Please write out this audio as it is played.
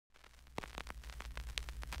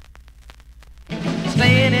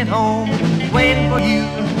staying at home, waiting for you.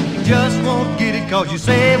 Just won't get it 'cause you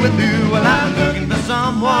say we're through. Well, I'm looking for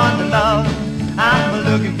someone to love. I'm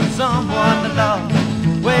looking for someone to love.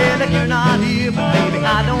 Well, if you're not here, but baby,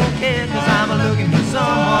 I don't care 'cause I'm looking for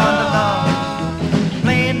someone to love.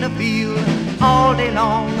 Playing the field all day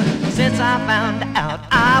long since I found out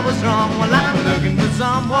I was wrong. Well, I'm looking for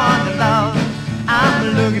someone to love. I'm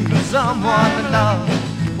looking for someone to love.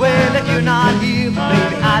 Well, if you're not here, but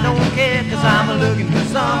baby, I don't care 'cause I'm looking for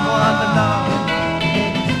someone to love.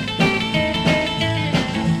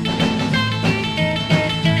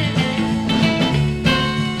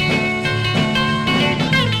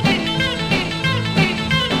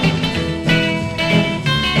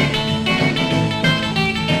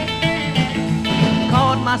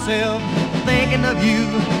 Myself thinking of you.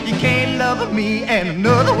 You can't love me and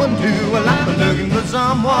another one too. Well, I'm looking for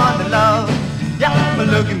someone to love. Yeah, I'm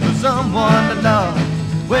looking for someone to love.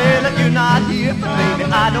 Well, if you're not here, but baby,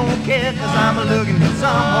 I don't care 'cause I'm looking for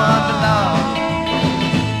someone to love.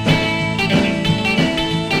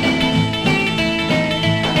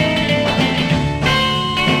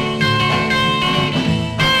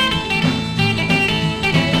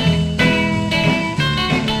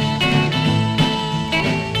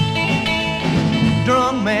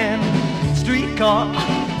 Drunk man, streetcar,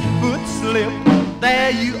 foot slip,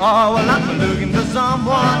 there you are. Well, I'm looking for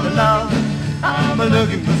someone to love. I'm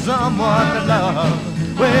looking for someone to love.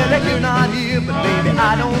 Well, if you're not here, but baby,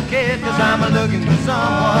 I don't care 'cause I'm looking for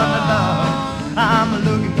someone to love. I'm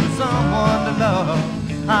looking for someone to love.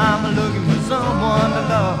 I'm looking for someone to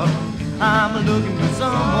love. I'm looking for